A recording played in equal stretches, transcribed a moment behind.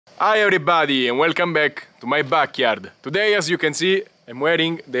Hi everybody and welcome back to my backyard. Today, as you can see, I'm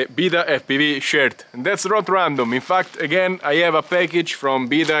wearing the Betafpv shirt, and that's not random. In fact, again, I have a package from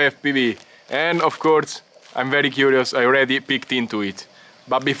Betafpv, and of course I'm very curious, I already picked into it.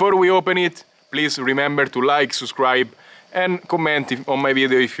 But before we open it, please remember to like, subscribe and comment on my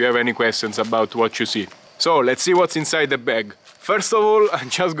video if you have any questions about what you see. So let's see what's inside the bag. First of all, I'm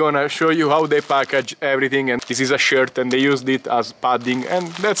just gonna show you how they package everything, and this is a shirt and they used it as padding, and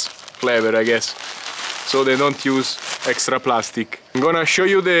that's clever, I guess. So they don't use extra plastic. I'm gonna show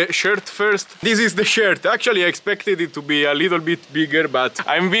you the shirt first. This is the shirt. Actually, I expected it to be a little bit bigger, but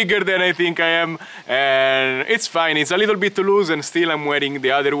I'm bigger than I think I am, and it's fine. It's a little bit loose, and still I'm wearing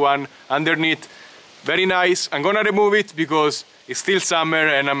the other one underneath. Very nice. I'm gonna remove it because it's still summer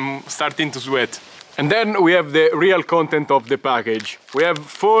and I'm starting to sweat. And then we have the real content of the package. We have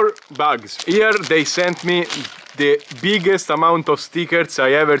 4 bags. Here they sent me the biggest amount of stickers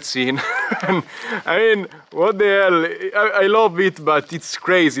I ever seen. I mean, what the hell? I love it, but it's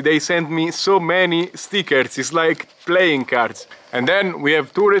crazy. They sent me so many stickers. It's like playing cards. And then we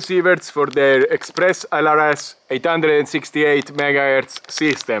have 2 receivers for their ExpressLRS 868 MHz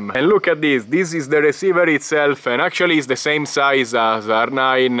system. And look at this. This is the receiver itself, and actually it's the same size as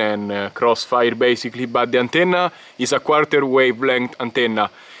R9 and Crossfire basically, but the antenna is a 1/4 wavelength antenna.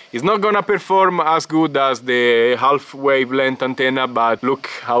 It's not gonna perform as good as the half wavelength antenna, but look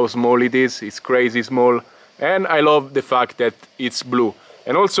how small it is. It's crazy small, and I love the fact that it's blue.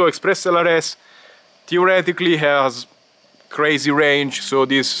 And also ExpressLRS theoretically has crazy range, so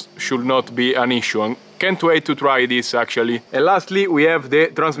this should not be an issue. I can't wait to try this actually. And lastly, we have the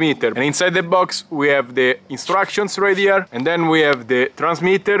transmitter, and inside the box we have the instructions right here, and then we have the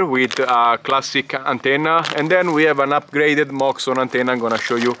transmitter with a classic antenna, and then we have an upgraded Moxon antenna I'm gonna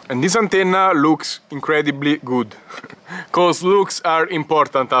show you. And this antenna looks incredibly good because looks are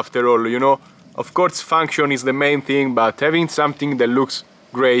important after all, you know. Of course function is the main thing, but having something that looks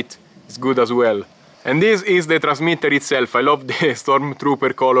great is good as well. And this is the transmitter itself. I love the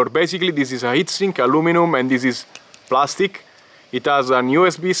Stormtrooper color. Basically this is a heatsink, aluminum, and this is plastic. It has an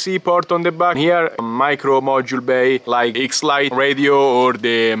USB-C port on the back. Here a micro module bay like X-Lite radio or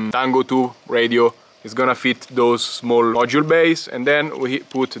the Tango 2 radio is gonna fit those small module bays. And then we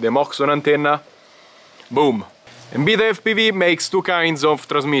put the Moxon antenna. Boom! And Betafpv makes 2 kinds of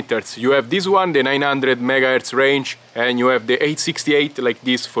transmitters. You have this one, the 900 MHz range, and you have the 868 like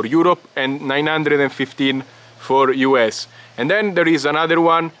this for Europe and 915 for US. And then there is another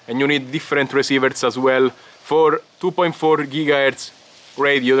one, and you need different receivers as well for 2.4 GHz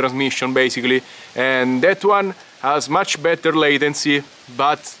radio transmission basically. And that one has much better latency,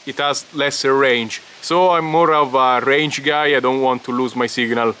 but it has lesser range. So I'm more of a range guy, I don't want to lose my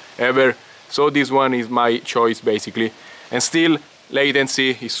signal ever. So this one is my choice basically, and still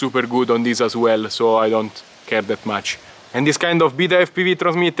latency is super good on this as well, so I don't care that much. And this kind of Betafpv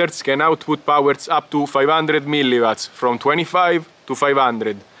transmitters can output powers up to 500 milliwatts, from 25 to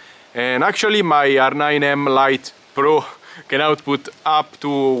 500. And actually my R9M Lite Pro can output up to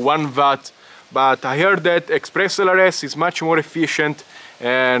 1 watt, but I heard that ExpressLRS is much more efficient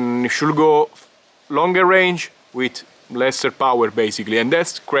and should go longer range with lesser power basically, and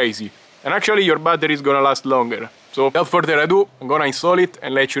that's crazy. And actually your battery is gonna last longer. So without further ado, I'm gonna install it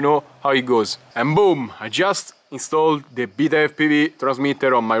and let you know how it goes. And boom! I just installed the Betafpv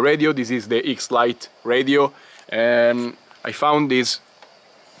transmitter on my radio. This is the X-Lite radio, and I found these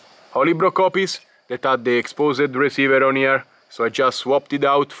Holybro copies that had the exposed receiver on here, so I just swapped it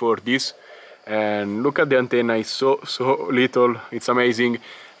out for this. And look at the antenna, it's so little, it's amazing.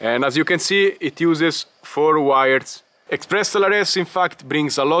 And as you can see, it uses 4 wires. ExpressLRS in fact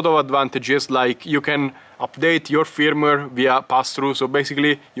brings a lot of advantages, like you can update your firmware via pass-through. So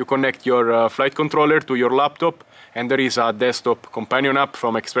basically you connect your flight controller to your laptop, and there is a desktop companion app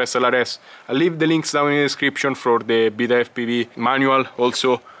from ExpressLRS. I'll leave the links down in the description for the Betafpv manual.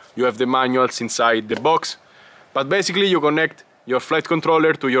 Also you have the manuals inside the box, but basically you connect your flight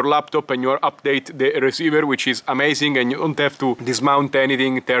controller to your laptop and you update the receiver, which is amazing, and you don't have to dismount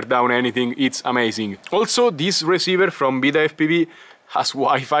anything, tear down anything. It's amazing. Also, this receiver from Betafpv has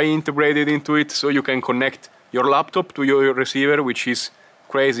Wi-Fi integrated into it, so you can connect your laptop to your receiver, which is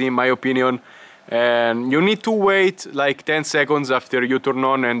crazy in my opinion. And you need to wait like 10 seconds after you turn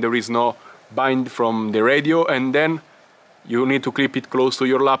on and there is no bind from the radio, and then you need to clip it close to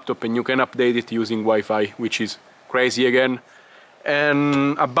your laptop and you can update it using Wi-Fi, which is crazy again.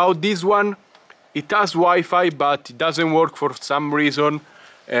 And about this one, it has Wi-Fi, but it doesn't work for some reason,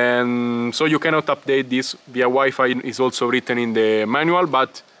 and so you cannot update this via Wi-Fi. Is also written in the manual,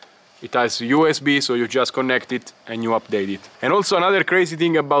 but It has USB, so you just connect it and you update it. And also another crazy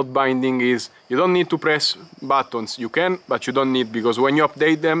thing about binding is you don't need to press buttons. You can, but you don't need, because when you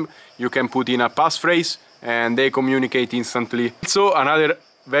update them, you can put in a passphrase and they communicate instantly. Also, another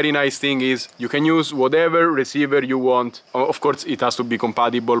very nice thing is you can use whatever receiver you want. Of course, it has to be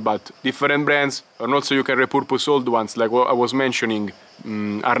compatible, but different brands, and also you can repurpose old ones, like what I was mentioning,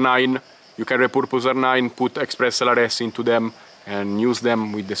 R9. You can repurpose R9, put ExpressLRS into them, and use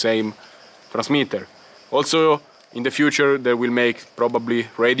them with the same transmitter. Also, in the future, they will make probably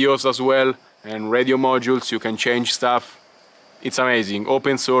radios as well, and radio modules. You can change stuff. It's amazing.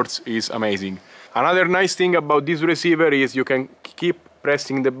 Open source is amazing. Another nice thing about this receiver is you can keep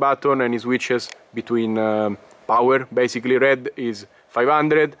pressing the button and it switches between power. Basically, red is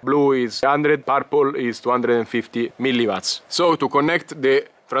 500, blue is 100, purple is 250 milliwatts. So to connect the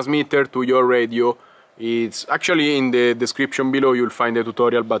transmitter to your radio, it's actually in the description below. You'll find a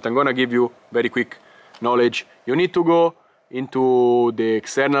tutorial, but I'm gonna give you very quick knowledge. You need to go into the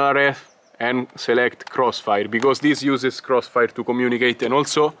external RF and select Crossfire, because this uses Crossfire to communicate, and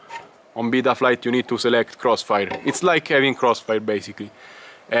also on Betaflight you need to select Crossfire. It's like having Crossfire basically.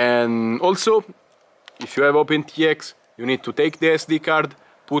 And also, if you have OpenTX, you need to take the SD card,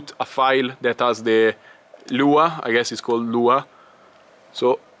 put a file that has the Lua, I guess it's called Lua,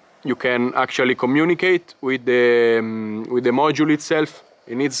 so you can actually communicate with the module itself.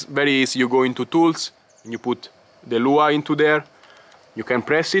 And it's very easy. You go into Tools and you put the Lua into there. You can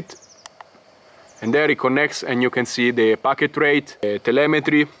press it, and there it connects, and you can see the packet rate,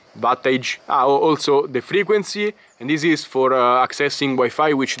 telemetry, wattage, also the frequency, and this is for accessing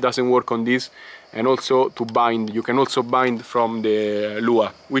Wi-Fi, which doesn't work on this, and also to bind. You can also bind from the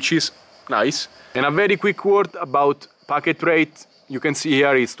Lua, which is nice. And a very quick word about packet rate. You can see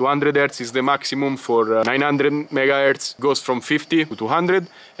here is 200 Hz is the maximum. For 900 MHz goes from 50 to 200,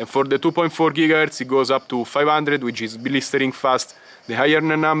 and for the 2.4 GHz it goes up to 500, which is blistering fast. The higher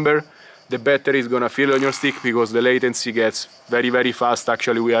the number, the better it's gonna feel on your stick, because the latency gets very fast.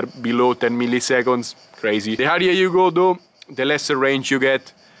 Actually, we are below 10 milliseconds. Crazy. The higher you go though, the lesser range you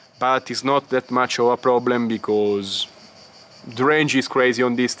get, but it's not that much of a problem because the range is crazy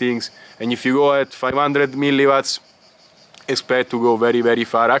on these things. And if you go at 500 milliwatts, expect to go very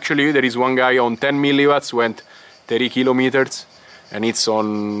far. Actually, there is one guy on 10 milliwatts went 30 kilometers, and it's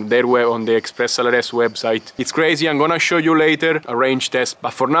on their on the ExpressLRS website. It's crazy. I'm gonna show you later a range test,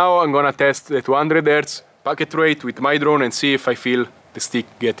 but for now I'm gonna test the 200 Hz packet rate with my drone and see if I feel the stick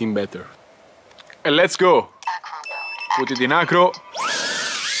getting better. And let's go. Put it in acro.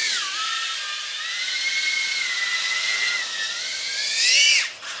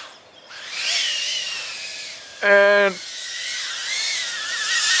 And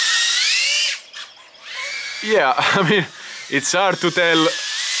yeah, I mean, it's hard to tell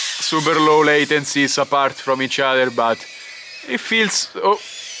super low latencies apart from each other, but it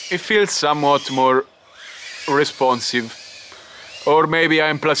feels somewhat more responsive. Or maybe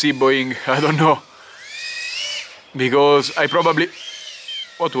I'm placeboing, I don't know. Because I probably...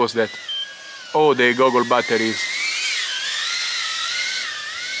 What was that? Oh, the goggle batteries.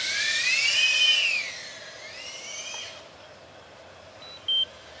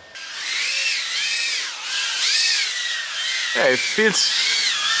 Yeah, it feels...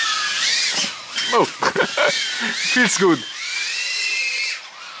 Oh, feels good.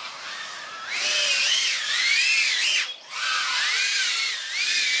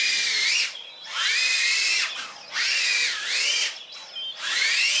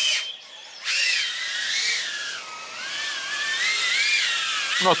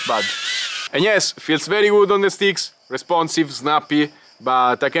 Not bad. And yes, feels very good on the sticks, responsive, snappy,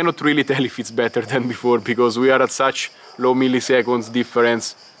 but I cannot really tell if it's better than before because we are at such low milliseconds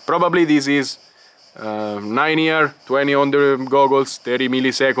difference. Probably this is 9 here, 20 on the goggles, 30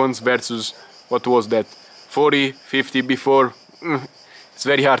 milliseconds versus, what was that, 40, 50 before. It's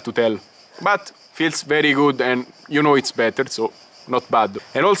very hard to tell, but feels very good, and you know it's better, so not bad.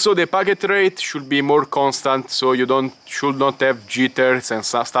 And also the packet rate should be more constant, so you should not have jitters and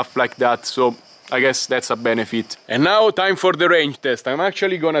stuff like that, so I guess that's a benefit. And now time for the range test. I'm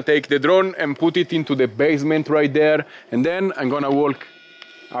actually gonna take the drone and put it into the basement right there, and then I'm gonna walk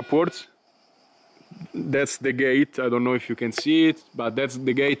upwards. That's the gate. I don't know if you can see it, but that's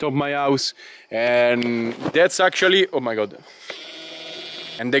the gate of my house, and that's actually, oh my god.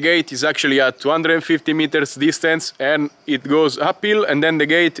 And the gate is actually at 250 meters distance, and it goes uphill, and then the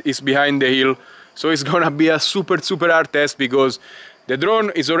gate is behind the hill. So it's gonna be a super hard test because the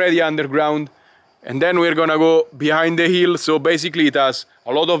drone is already underground, and then we're gonna go behind the hill. So basically it has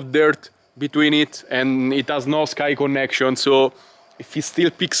a lot of dirt between it, and it has no sky connection. So if he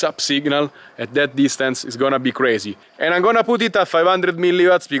still picks up signal at that distance, it's gonna be crazy. And I'm gonna put it at 500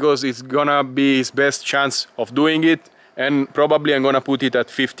 milliwatts because it's gonna be his best chance of doing it. And probably I'm gonna put it at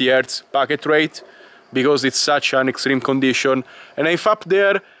 50 Hz packet rate because it's such an extreme condition. And if up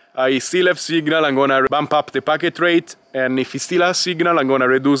there I still have signal, I'm gonna bump up the packet rate, and if he still has signal, I'm gonna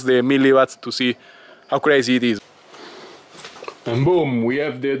reduce the milliwatts to see how crazy it is. And boom, we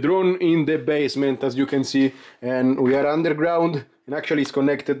have the drone in the basement, as you can see, and we are underground, and actually it's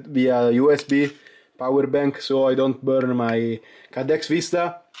connected via USB power bank, so I don't burn my Cadex Vista,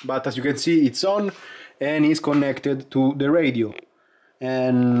 but as you can see, it's on, and it's connected to the radio.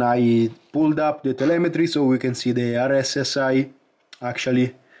 And I pulled up the telemetry so we can see the RSSI actually,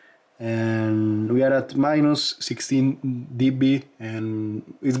 and we are at minus 16 dB, and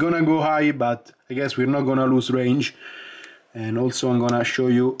it's gonna go high, but I guess we're not gonna lose range. And also I'm gonna show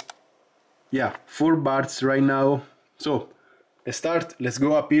you, yeah, 4 bars right now. So let's start, let's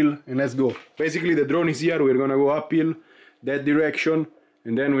go uphill and let's go. Basically the drone is here, we're gonna go uphill that direction,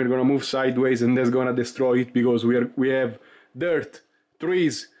 and then we're gonna move sideways, and that's gonna destroy it because we have dirt,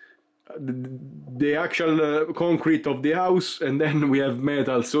 trees, the actual concrete of the house, and then we have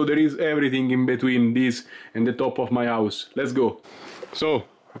metal, so there is everything in between this and the top of my house. Let's go. So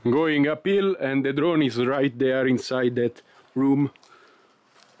I'm going uphill, and the drone is right there inside that room,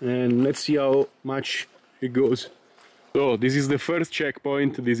 and let's see how much it goes. So this is the first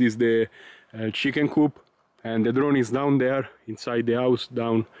checkpoint, this is the chicken coop, and the drone is down there inside the house,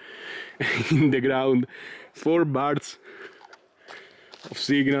 down in the ground. 4 bars of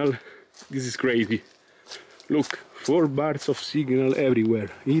signal. This is crazy. Look, 4 bars of signal everywhere.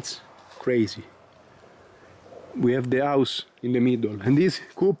 It's crazy. We have the house in the middle, and this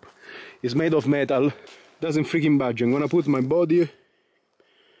coop is made of metal. Doesn't freaking budge. I'm gonna put my body.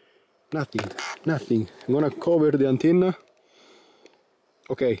 Nothing. I'm gonna cover the antenna.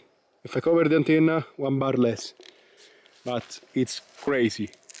 Okay, if I cover the antenna, 1 bar less. But it's crazy.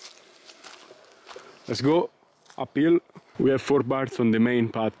 Let's go uphill. We have 4 bars on the main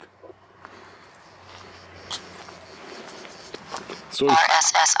path. So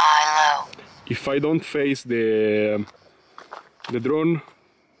RSSI low. If I don't face the drone,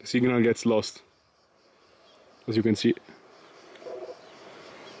 the signal gets lost, as you can see.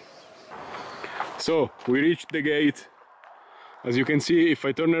 So we reached the gate. As you can see, if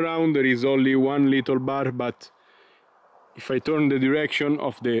I turn around, there is only 1 little bar, but if I turn the direction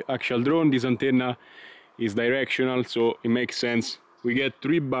of the actual drone, this antenna is directional, so it makes sense. We get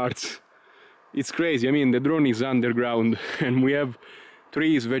 3 bars. It's crazy. I mean, the drone is underground and we have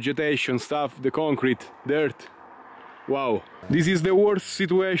trees, vegetation, stuff, the concrete, dirt. Wow. This is the worst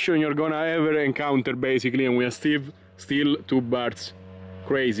situation you're gonna ever encounter, basically, and we are still 2 bars.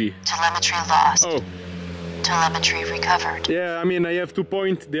 Crazy. Telemetry lost. Oh. Telemetry recovered. Yeah, I mean, I have to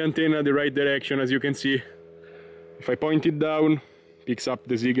point the antenna the right direction, as you can see. If I point it down, picks up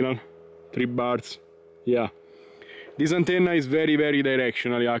the signal. 3 bars. Yeah. This antenna is very, very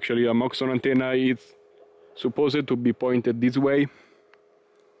directional, actually. A Moxon antenna is supposed to be pointed this way.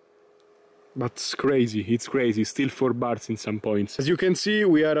 But it's crazy, still 4 bars in some points. As you can see,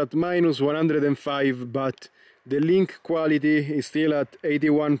 we are at minus 105, but the link quality is still at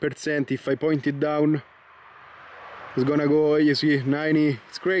 81%. If I point it down, it's gonna go, you see, 90,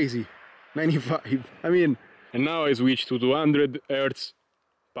 it's crazy, 95. I mean, and now I switch to 200 Hz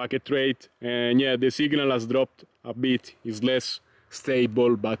packet rate, and yeah, the signal has dropped a bit, is less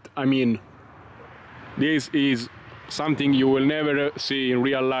stable, but I mean, this is something you will never see in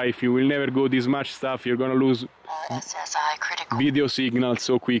real life. You will never go this much stuff. You're gonna lose video signal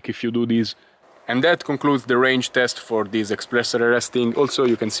so quick if you do this. And that concludes the range test for this ExpressLrs thing. Also,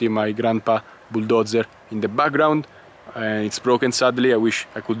 you can see my grandpa bulldozer in the background, and it's broken sadly. I wish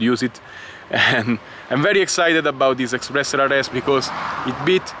I could use it. And I'm very excited about this ExpressLrs because it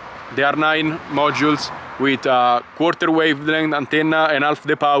beat the R9 modules with a 1/4 wavelength antenna and half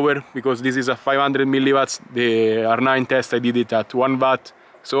the power, because this is a 500 milliwatts. The R9 test I did it at 1 watt.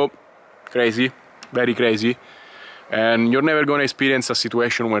 So crazy, very crazy. And you're never gonna experience a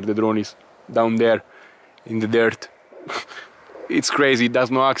situation where the drone is down there in the dirt. It's crazy, it does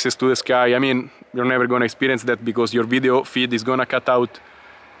no access to the sky. I mean, you're never gonna experience that because your video feed is gonna cut out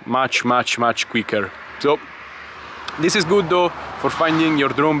much quicker. So this is good though for finding your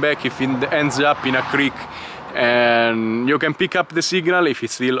drone back if it ends up in a creek, and you can pick up the signal if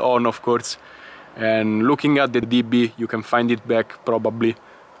it's still on, of course, and looking at the dB you can find it back probably,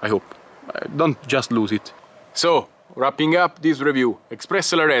 I hope. Don't just lose it. So wrapping up this review,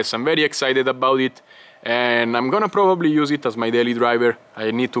 ExpressLrs, I'm very excited about it, and I'm gonna probably use it as my daily driver.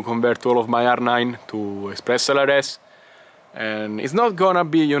 I need to convert all of my R9 to ExpressLrs, and it's not gonna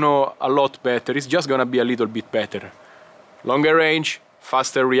be, you know, a lot better, it's just gonna be a little bit better. Longer range,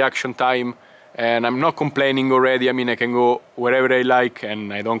 faster reaction time, and I'm not complaining already. I mean, I can go wherever I like,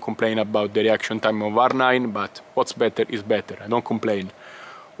 and I don't complain about the reaction time of R9, but what's better is better, I don't complain.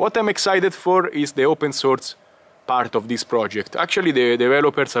 What I'm excited for is the open source part of this project. Actually, the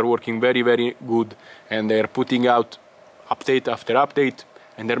developers are working very, very good, and they're putting out update after update,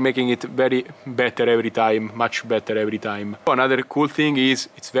 and they're making it very better every time, much better every time. Another cool thing is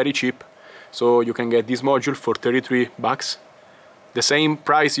it's very cheap, so you can get this module for $33. The same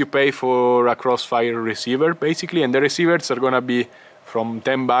price you pay for a Crossfire receiver, basically, and the receivers are gonna be from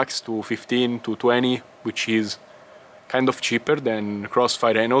 $10 to 15 to 20, which is kind of cheaper than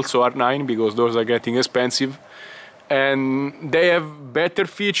Crossfire and also R9, because those are getting expensive. And they have better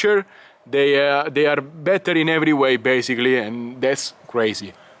feature, they are better in every way, basically, and that's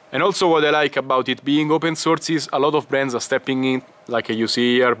crazy. And also what I like about it being open source is a lot of brands are stepping in, like you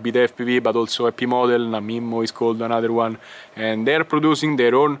see here, Betafpv, but also EP Model, Namimo is called another one, and they're producing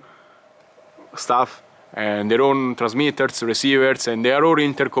their own stuff and their own transmitters, receivers, and they are all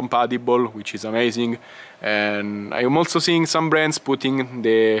intercompatible, which is amazing. And I'm also seeing some brands putting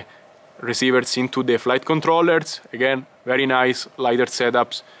the receivers into the flight controllers. Again, very nice, lighter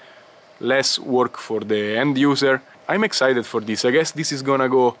setups, less work for the end user. I'm excited for this. I guess this is gonna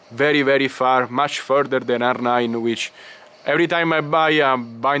go very, very far, much further than R9, which every time I buy a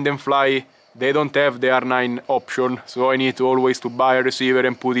bind and fly, they don't have the R9 option, so I need to always to buy a receiver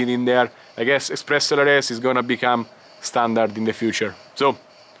and put it in there. I guess ExpressLRS is gonna become standard in the future. So,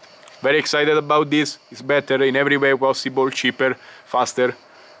 very excited about this. It's better in every way possible, cheaper, faster,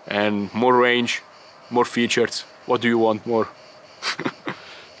 and more range, more features. What do you want more?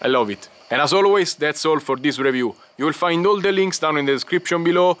 I love it. And as always, that's all for this review. You will find all the links down in the description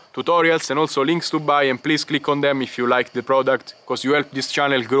below, tutorials and also links to buy, and please click on them if you like the product, because you help this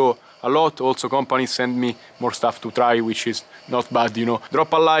channel grow a lot. Also, companies send me more stuff to try, which is not bad, you know.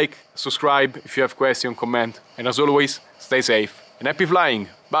 Drop a like, subscribe if you have questions, comment, and as always, stay safe and happy flying.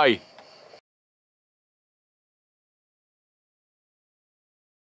 Bye!